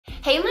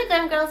Hey my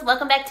glam girls,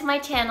 welcome back to my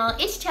channel.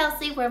 It's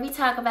Chelsea, where we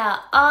talk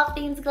about all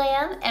things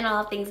glam and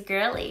all things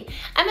girly.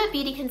 I'm a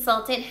beauty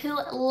consultant who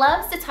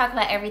loves to talk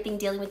about everything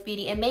dealing with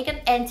beauty and makeup,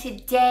 and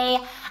today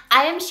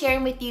I am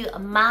sharing with you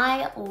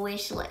my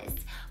wish list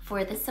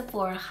for the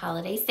Sephora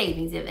holiday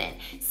savings event.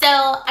 So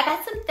I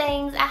got some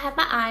things I have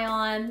my eye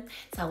on,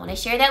 so I want to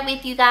share that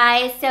with you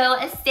guys. So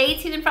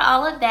stay tuned for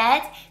all of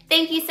that.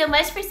 Thank you so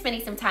much for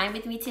spending some time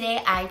with me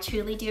today. I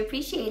truly do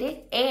appreciate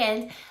it,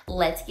 and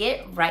let's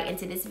get right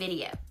into this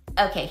video.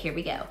 Okay, here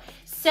we go.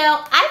 So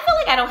I feel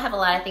like I don't have a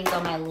lot of things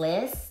on my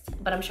list,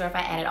 but I'm sure if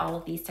I added all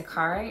of these to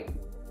cart,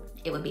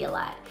 it would be a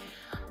lot.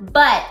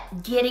 But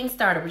getting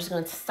started, we're just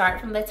going to start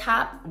from the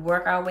top,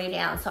 work our way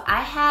down. So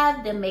I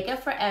have the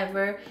Makeup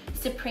Forever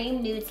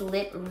Supreme Nudes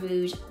Lip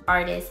Rouge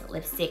Artist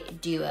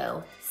Lipstick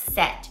Duo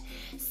set.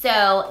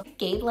 So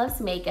Gabe Loves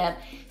Makeup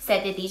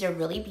said that these are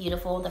really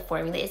beautiful. The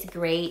formula is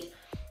great.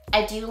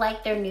 I do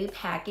like their new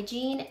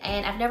packaging,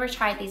 and I've never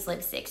tried these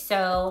lipsticks.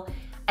 So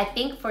I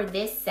think for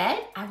this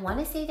set, I want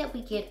to say that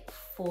we get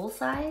full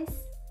size,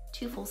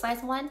 two full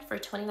size one for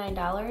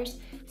 $29.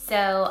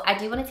 So I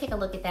do want to take a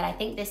look at that. I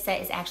think this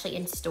set is actually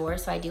in store,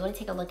 so I do want to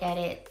take a look at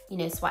it, you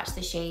know, swatch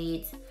the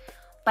shades,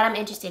 but I'm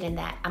interested in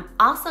that. I'm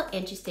also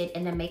interested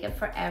in the Makeup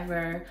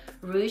Forever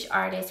Rouge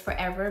Artist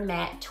Forever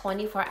Matte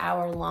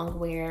 24-hour long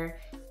wear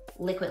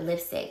liquid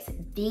lipsticks.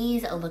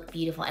 These look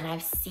beautiful, and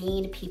I've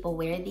seen people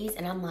wear these,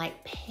 and I'm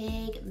like,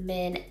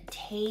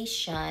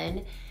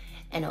 pigmentation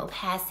and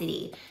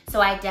opacity.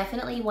 So I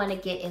definitely want to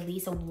get at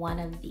least one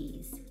of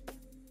these,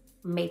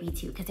 maybe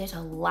two, because there's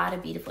a lot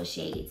of beautiful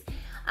shades.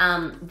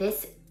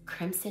 This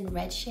crimson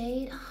red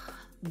shade,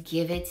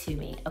 give it to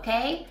me,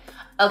 okay?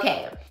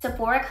 Okay,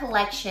 Sephora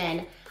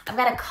collection. I've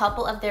got a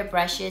couple of their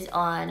brushes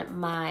on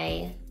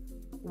my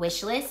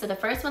wish list. So the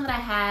first one that I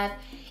have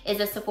is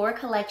a Sephora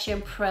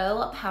Collection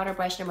Pro Powder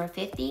Brush number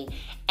 50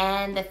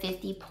 and the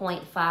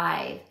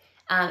 50.5.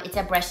 It's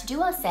a brush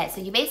duo set.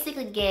 So you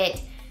basically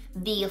get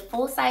the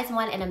full size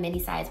one and a mini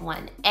size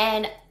one.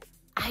 And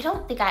I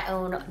don't think I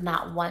own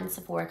not one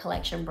Sephora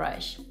Collection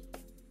brush.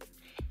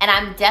 And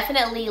I'm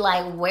definitely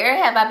like, where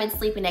have I been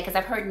sleeping at? Because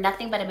I've heard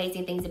nothing but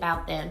amazing things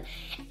about them.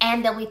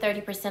 And they'll be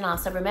 30%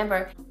 off. So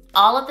remember,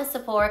 all of the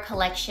Sephora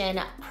Collection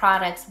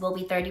products will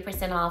be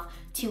 30% off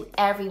to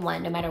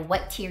everyone, no matter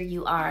what tier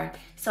you are.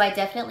 So I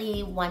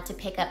definitely want to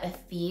pick up a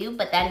few,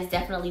 but that is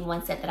definitely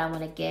one set that I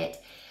want to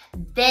get.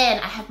 Then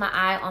I have my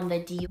eye on the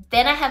Dior.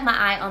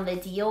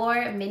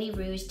 Dior Mini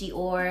Rouge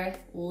Dior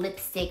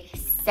lipstick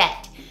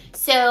set.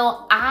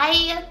 So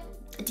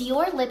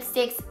Dior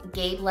lipsticks,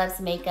 Gabe Loves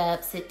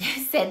Makeup said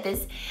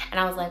this, and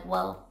I was like,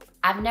 well,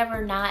 I've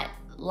never not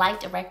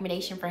liked a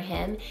recommendation for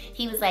him.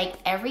 He was like,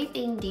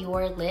 everything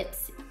Dior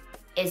lips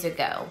is a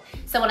go.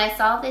 So when I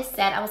saw this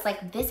set, I was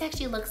like, this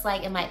actually looks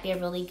like it might be a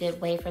really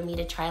good way for me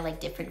to try like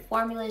different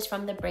formulas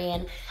from the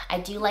brand. I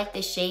do like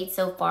the shades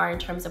so far in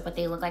terms of what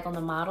they look like on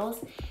the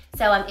models.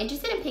 So I'm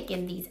interested in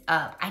picking these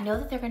up. I know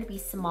that they're gonna be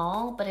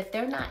small, but if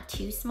they're not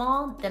too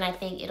small, then I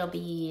think it'll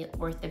be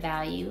worth the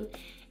value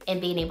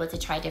and being able to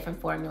try different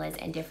formulas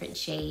and different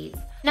shades.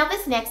 Now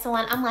this next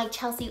one, I'm like,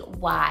 Chelsea,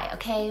 why,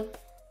 okay?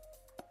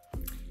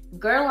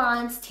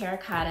 Guerlain's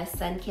Terracotta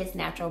Sun-Kissed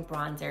Natural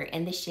Bronzer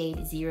in the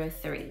shade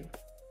 03.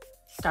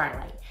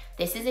 Starlight.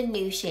 This is a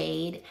new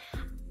shade.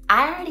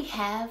 I already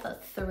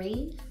have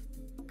 3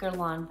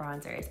 Guerlain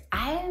bronzers.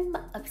 I'm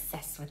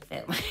obsessed with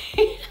them.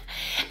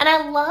 And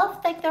I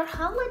love like their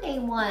holiday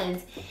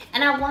ones.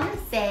 And I want to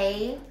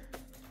say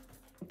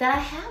that I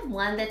have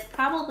one that's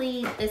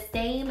probably the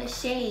same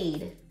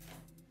shade,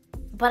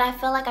 but I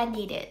feel like I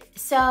need it.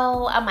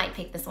 So I might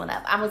pick this one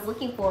up. I was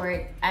looking for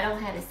it. I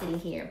don't have it sitting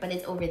here, but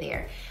it's over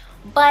there.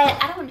 But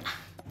I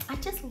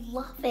just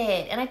love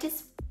it. And I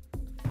just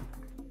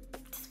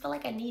feel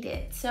like I need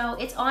it. So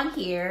it's on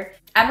here.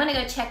 I'm gonna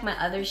go check my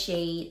other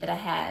shade that I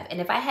have.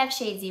 And if I have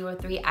shade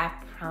 03, I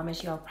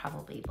promise you I'll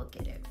probably will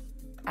get it.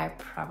 I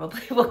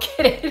probably will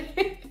get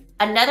it.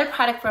 Another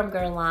product from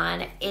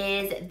Guerlain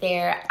is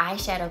their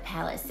eyeshadow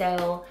palette.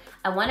 So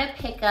I wanna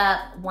pick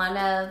up one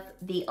of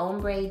the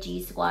Ombre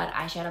G Squad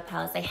eyeshadow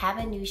palettes. They have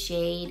a new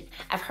shade.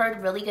 I've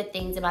heard really good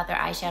things about their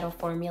eyeshadow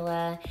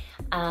formula.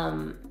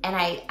 And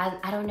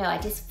I don't know, I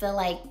just feel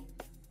like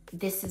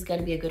this is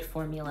gonna be a good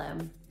formula.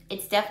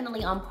 It's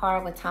definitely on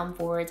par with Tom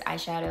Ford's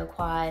eyeshadow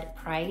quad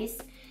price.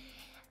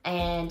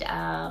 And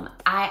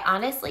I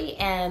honestly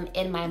am,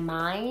 in my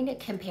mind,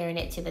 comparing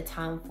it to the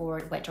Tom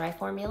Ford wet dry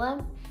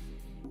formula,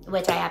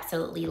 which I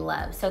absolutely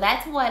love. So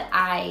that's what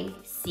I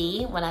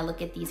see when I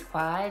look at these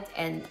quads,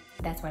 and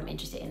that's why I'm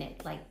interested in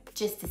it, like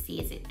just to see,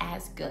 is it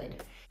as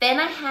good? Then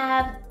I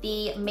have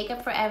the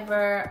Makeup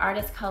Forever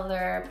Artist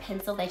Color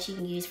pencil that you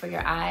can use for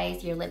your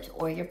eyes, your lips,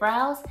 or your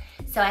brows.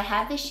 So I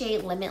have the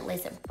shade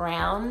Limitless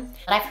Brown,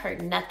 but I've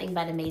heard nothing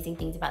but amazing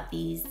things about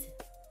these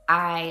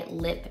eye,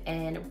 lip,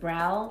 and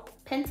brow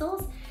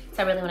pencils.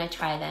 So I really want to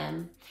try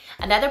them.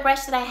 Another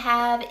brush that I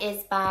have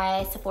is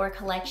by Sephora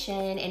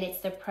Collection, and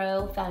it's the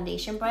Pro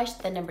Foundation Brush,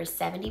 the number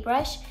 70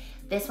 brush.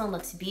 This one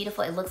looks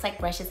beautiful. It looks like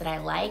brushes that I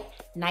like,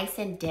 nice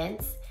and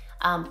dense.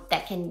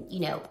 that can, you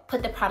know,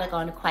 put the product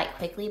on quite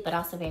quickly, but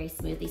also very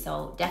smoothly.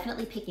 So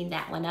definitely picking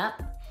that one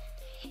up.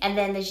 And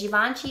then the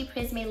Givenchy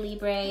Prisme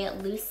Libre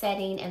Loose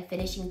Setting and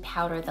Finishing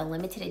Powder, the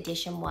limited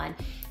edition one.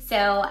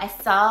 So I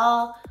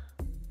saw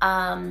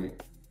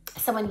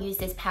someone use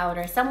this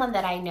powder, someone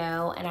that I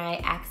know, and I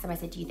asked them, I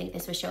said, do you think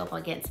this would show up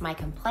against my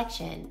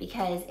complexion?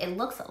 Because it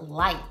looks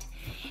light,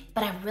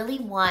 but I really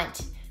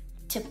want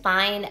to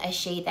find a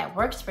shade that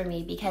works for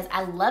me because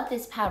I love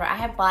this powder. I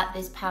have bought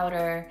this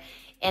powder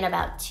in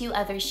about 2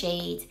 other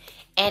shades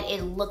and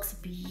it looks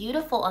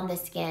beautiful on the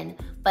skin,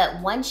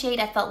 but one shade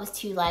I felt was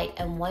too light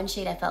and one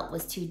shade I felt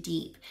was too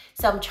deep.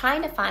 So I'm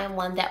trying to find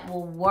one that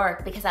will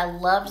work because I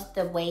loved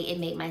the way it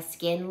made my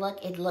skin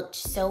look. It looked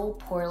so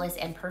poreless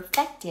and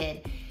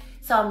perfected.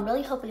 So I'm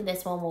really hoping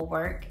this one will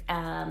work.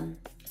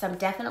 So I'm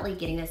definitely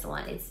getting this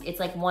one. It's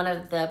like one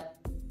of the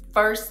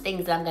first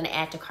things that I'm gonna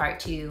add to cart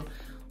too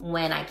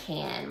when I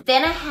can.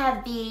 Then I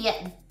have the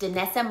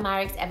Danessa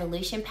Myricks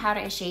Evolution Powder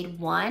in shade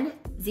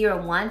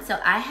 101. So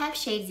I have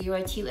shade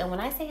 02, and when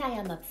I say I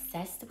am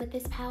obsessed with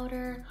this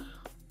powder,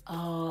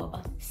 oh,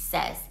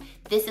 obsessed.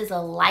 This is a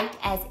light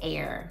as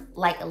air,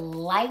 like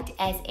light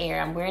as air.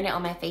 I'm wearing it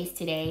on my face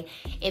today.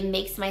 It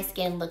makes my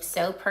skin look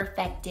so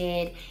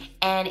perfected,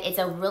 and it's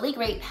a really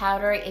great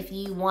powder if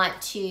you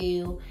want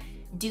to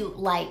do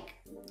like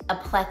a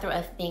plethora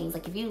of things.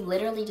 Like if you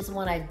literally just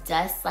want to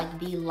dust like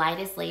the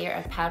lightest layer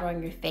of powder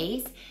on your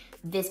face,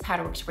 this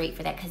powder works great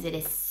for that because it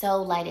is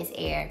so light as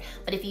air.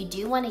 But if you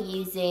do want to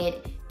use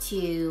it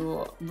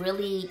to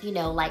really, you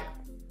know, like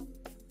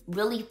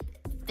really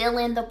fill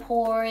in the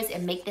pores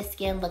and make the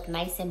skin look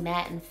nice and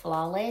matte and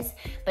flawless,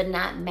 but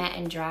not matte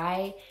and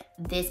dry,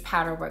 this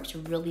powder works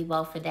really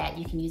well for that.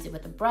 You can use it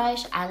with a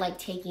brush. I like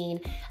taking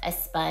a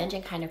sponge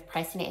and kind of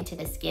pressing it into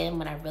the skin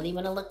when I really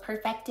want to look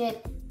perfected.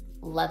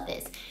 Love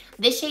this.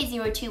 This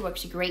shade 02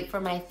 works great for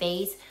my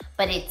face,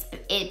 but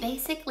it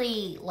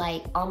basically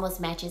like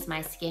almost matches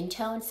my skin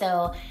tone.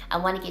 So I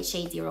want to get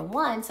shade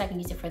 01 so I can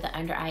use it for the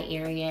under eye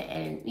area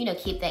and, you know,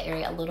 keep that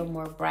area a little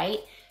more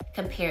bright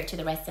compared to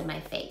the rest of my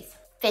face.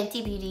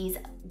 Fenty Beauty's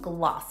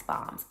gloss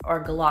bombs,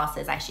 or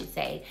glosses I should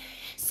say.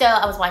 So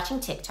I was watching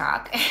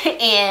TikTok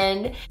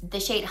and the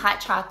shade Hot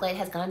Chocolate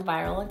has gone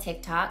viral on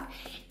TikTok,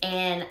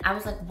 and I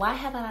was like, why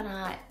have I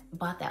not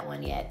bought that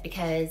one yet?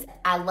 Because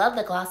I love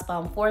the gloss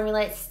bomb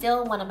formula. It's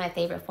still one of my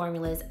favorite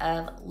formulas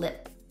of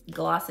lip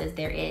glosses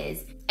there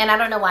is, and I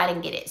don't know why I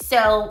didn't get it.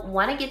 So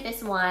want to get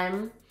this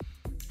one.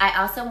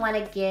 I also want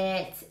to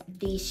get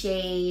the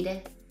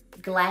shade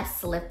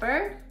Glass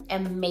Slipper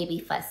and maybe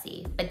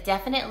Fussy, but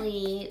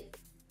definitely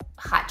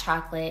Hot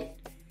Chocolate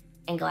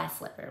and Glass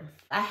Slipper.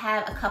 I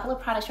have a couple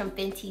of products from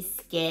Fenty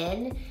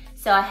Skin.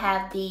 So I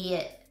have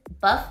the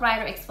Buff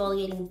Rider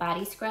Exfoliating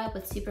Body Scrub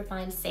with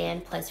Superfine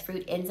Sand plus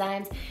Fruit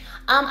Enzymes.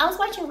 I was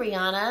watching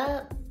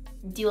Rihanna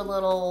do a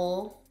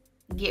little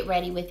get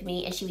ready with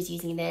me, and she was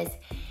using this.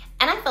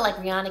 And I feel like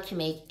Rihanna can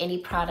make any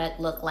product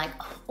look like,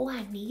 oh,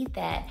 I need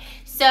that.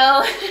 So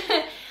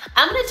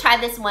I'm gonna try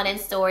this one in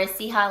stores,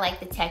 see how I like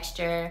the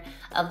texture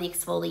of the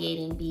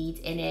exfoliating beads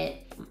in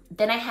it.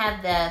 Then I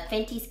have the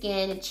Fenty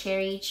Skin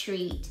Cherry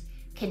Treat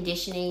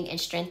Conditioning and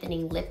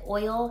Strengthening Lip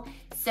Oil.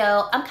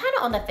 So I'm kind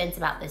of on the fence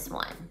about this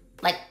one.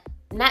 Like,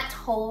 not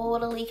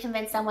totally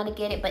convinced I want to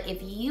get it, but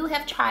if you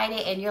have tried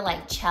it and you're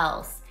like,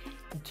 Chels,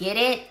 get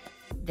it,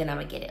 then I'm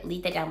gonna get it.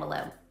 Leave that down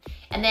below.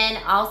 And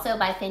then also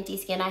by Fenty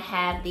Skin, I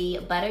have the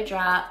Butter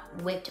Drop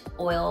Whipped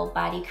Oil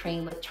Body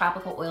Cream with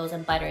tropical oils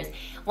and butters.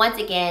 Once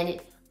again,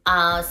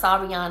 saw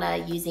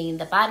Rihanna using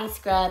the body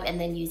scrub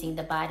and then using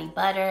the body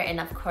butter, and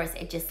of course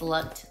it just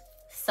looked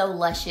so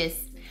luscious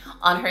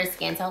on her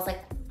skin. So I was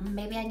like,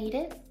 maybe I need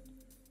it.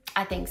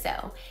 I think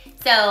so.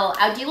 So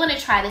I do want to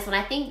try this one.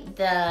 I think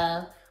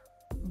the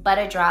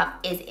Butter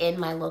Drop is in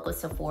my local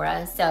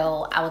Sephora,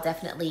 so I will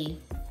definitely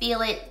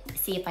feel it,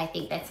 see if I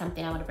think that's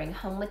something I want to bring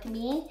home with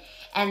me.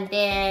 And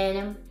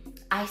then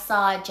I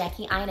saw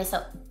Jackie Aina.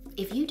 So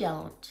if you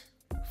don't,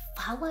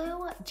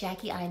 follow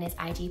Jackie Aina's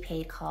IG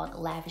page called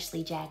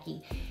Lavishly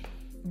Jackie.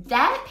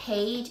 That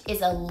page is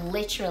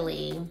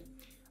literally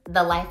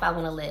the life I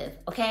want to live,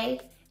 okay?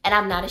 And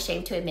I'm not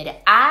ashamed to admit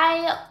it.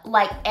 I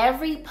like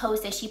every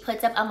post that she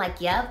puts up. I'm like,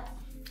 yep,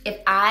 if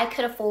I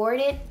could afford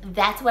it,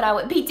 that's what I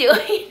would be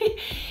doing.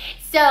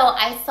 So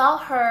I saw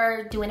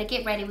her doing a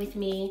get ready with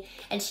me,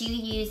 and she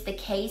used the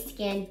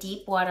K-Skin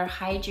Deep Water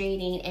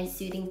Hydrating and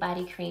Soothing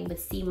Body Cream with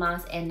sea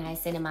moss and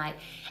niacinamide.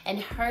 And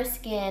her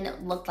skin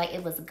looked like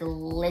it was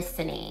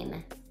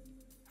glistening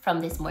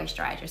from this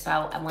moisturizer. So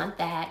I want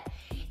that,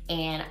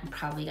 and I'm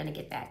probably gonna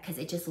get that because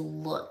it just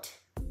looked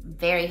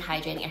very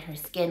hydrating and her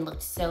skin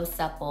looked so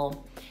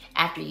supple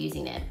after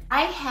using it.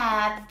 I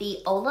have the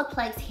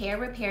Olaplex Hair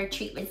Repair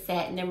Treatment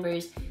Set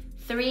numbers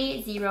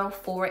 3, 0,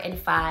 4, and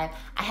 5.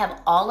 I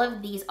have all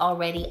of these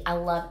already. I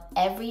love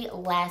every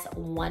last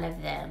one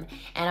of them.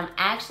 And I'm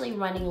actually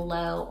running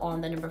low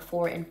on the number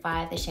 4 and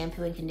 5, the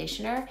shampoo and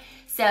conditioner.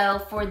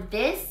 So for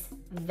this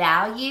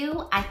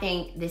value, I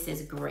think this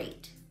is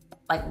great,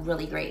 like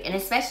really great. And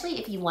especially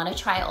if you want to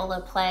try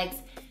Olaplex,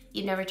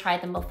 you've never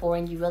tried them before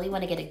and you really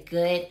want to get a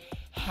good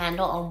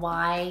handle on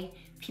why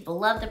people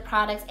love the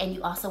products and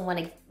you also want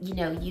to, you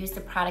know, use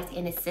the product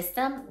in a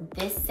system,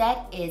 this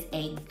set is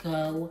a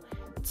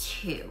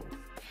go-to.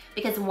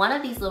 Because one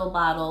of these little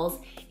bottles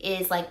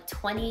is like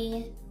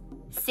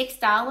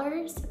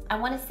 $26, I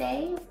want to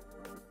say.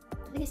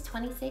 I think it's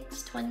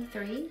 26,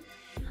 23.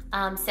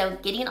 So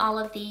getting all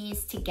of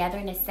these together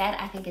in a set,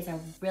 I think is a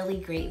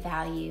really great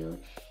value.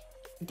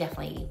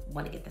 Definitely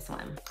want to get this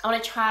one. I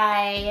want to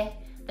try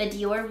the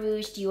Dior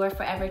Rouge Dior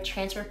Forever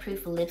Transfer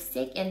Proof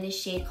Lipstick in this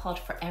shade called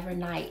Forever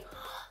Night.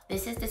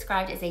 This is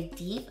described as a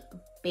deep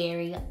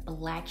berry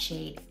black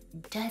shade.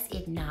 Does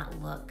it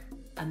not look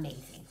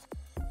amazing?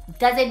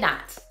 Does it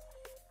not?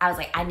 I was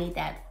like, I need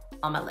that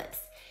on my lips.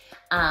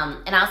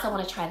 And I also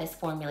want to try this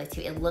formula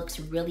too. It looks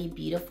really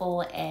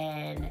beautiful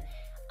and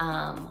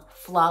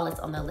flawless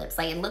on the lips.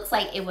 Like it looks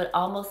like it would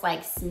almost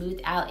like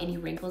smooth out any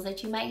wrinkles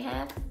that you might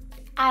have.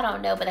 I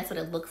don't know, but that's what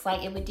it looks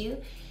like it would do.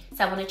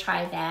 So I want to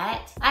try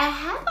that. I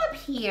have up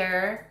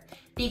here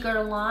the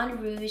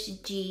Guerlain Rouge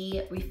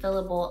G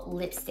refillable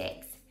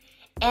lipsticks.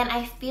 And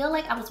I feel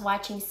like I was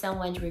watching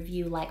someone's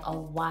review like a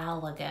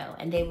while ago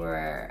and they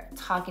were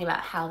talking about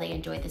how they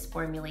enjoyed this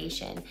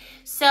formulation.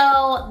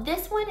 So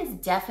this one is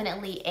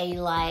definitely a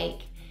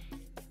like,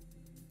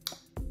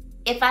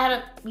 if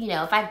I, you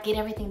know, if I get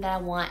everything that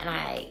I want and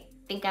I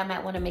think I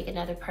might want to make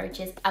another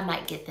purchase, I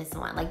might get this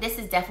one. Like this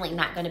is definitely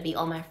not going to be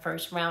on my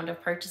first round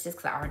of purchases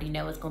because I already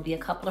know it's going to be a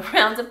couple of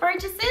rounds of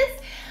purchases.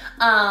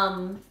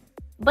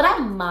 But I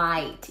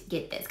might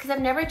get this because I've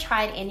never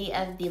tried any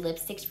of the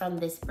lipsticks from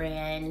this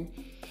brand.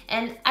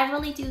 And I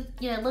really do,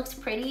 you know, it looks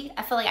pretty.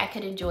 I feel like I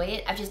could enjoy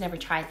it. I've just never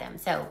tried them.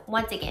 So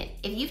once again,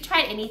 if you've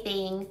tried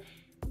anything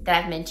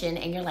that I've mentioned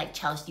and you're like,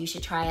 Chelsea, you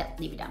should try it,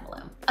 leave it down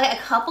below. Okay, a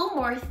couple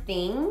more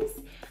things.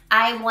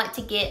 I want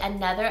to get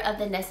another of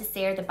the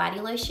Necessaire, the body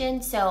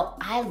lotion. So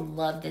I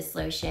love this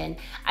lotion.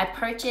 I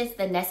purchased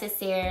the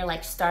Necessaire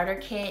like starter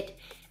kit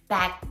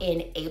back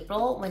in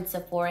April when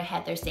Sephora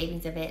had their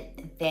savings of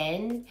it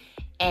then.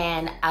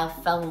 And I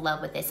fell in love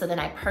with it. So then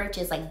I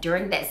purchased, like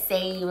during that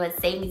same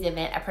savings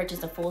event, I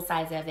purchased a full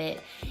size of it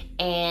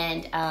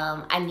and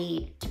I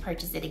need to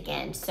purchase it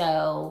again.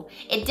 So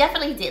it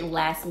definitely didn't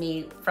last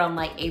me from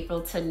like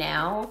April to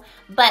now.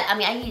 But I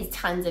mean, I use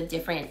tons of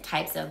different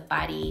types of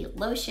body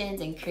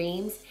lotions and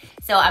creams.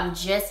 So I'm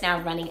just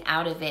now running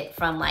out of it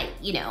from like,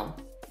 you know,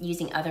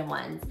 using other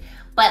ones.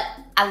 But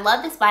I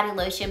love this body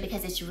lotion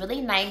because it's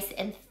really nice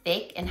and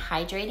thick and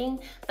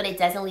hydrating, but it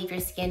doesn't leave your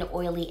skin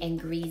oily and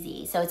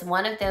greasy. So it's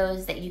one of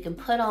those that you can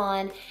put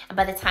on, and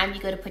by the time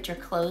you go to put your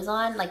clothes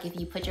on, like if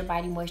you put your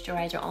body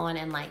moisturizer on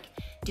and like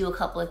do a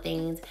couple of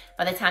things,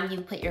 by the time you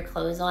put your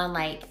clothes on,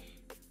 like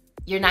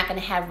you're not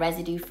gonna have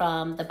residue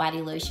from the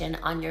body lotion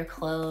on your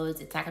clothes.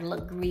 It's not gonna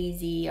look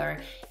greasy or,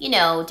 you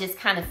know, just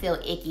kind of feel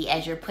icky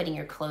as you're putting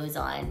your clothes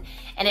on.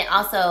 And it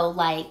also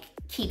like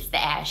keeps the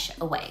ash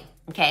away.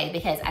 Okay,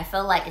 because I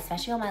feel like,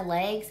 especially on my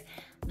legs,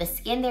 the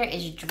skin there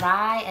is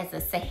dry as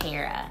a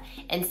Sahara.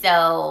 And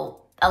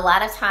so a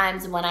lot of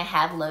times when I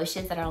have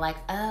lotions that are like,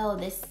 oh,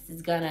 this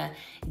is gonna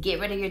get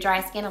rid of your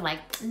dry skin, I'm like,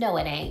 no,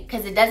 it ain't,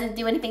 because it doesn't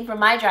do anything for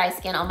my dry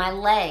skin on my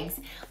legs.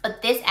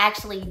 But this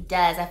actually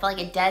does. I feel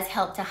like it does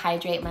help to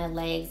hydrate my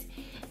legs.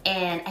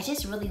 And I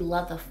just really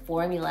love the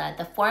formula.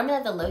 The formula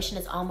of the lotion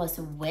is almost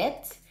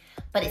whipped,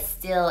 but it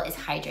still is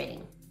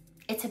hydrating.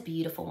 It's a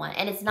beautiful one,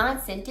 and it's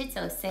non-scented,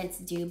 so if scents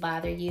do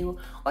bother you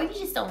or you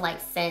just don't like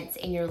scents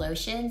in your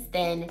lotions,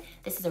 then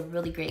this is a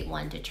really great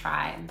one to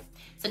try.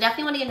 So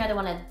definitely want to get another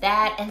one of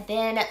that. And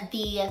then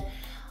the,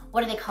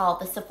 what are they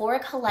called? The Sephora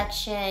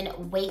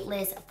Collection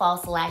Weightless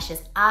False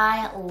Lashes.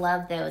 I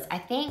love those. I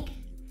think,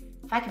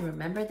 if I can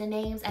remember the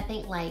names, I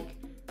think like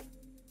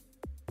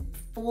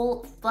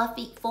Full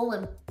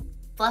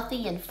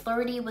and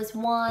Flirty was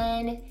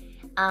one.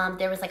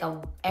 There was like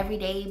a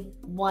everyday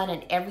one,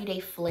 an everyday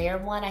flare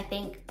one. I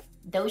think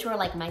those were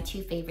like my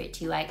two favorite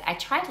too. I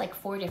tried like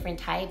 4 different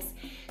types.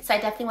 So I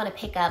definitely want to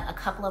pick up a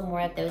couple of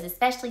more of those,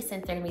 especially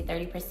since they're gonna be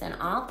 30%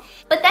 off.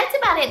 But that's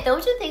about it.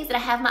 Those are things that I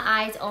have my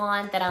eyes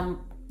on that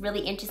I'm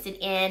really interested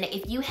in.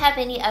 If you have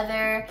any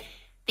other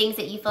things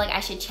that you feel like I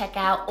should check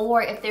out,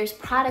 or if there's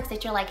products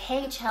that you're like,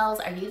 hey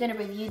Chels, are you gonna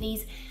review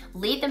these?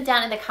 Leave them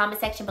down in the comment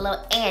section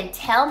below and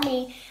tell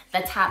me the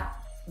top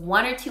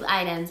 1 or 2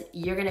 items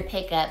you're gonna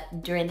pick up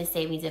during the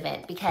savings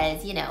event,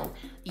 because you know,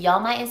 y'all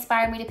might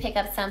inspire me to pick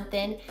up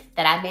something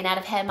that I may not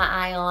have had my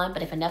eye on,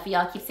 but if enough of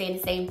y'all keep saying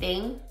the same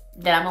thing,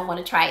 then I'm gonna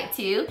wanna try it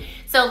too.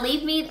 So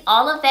leave me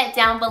all of that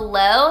down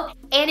below.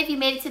 And if you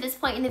made it to this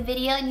point in the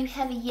video and you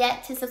have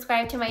yet to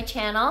subscribe to my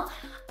channel,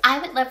 I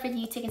would love for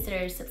you to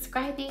consider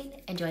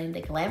subscribing and joining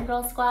the Glam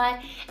Girl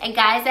Squad. And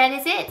guys, that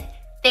is it.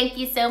 Thank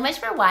you so much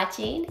for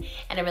watching,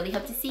 and I really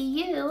hope to see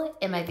you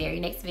in my very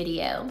next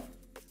video.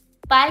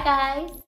 Bye guys.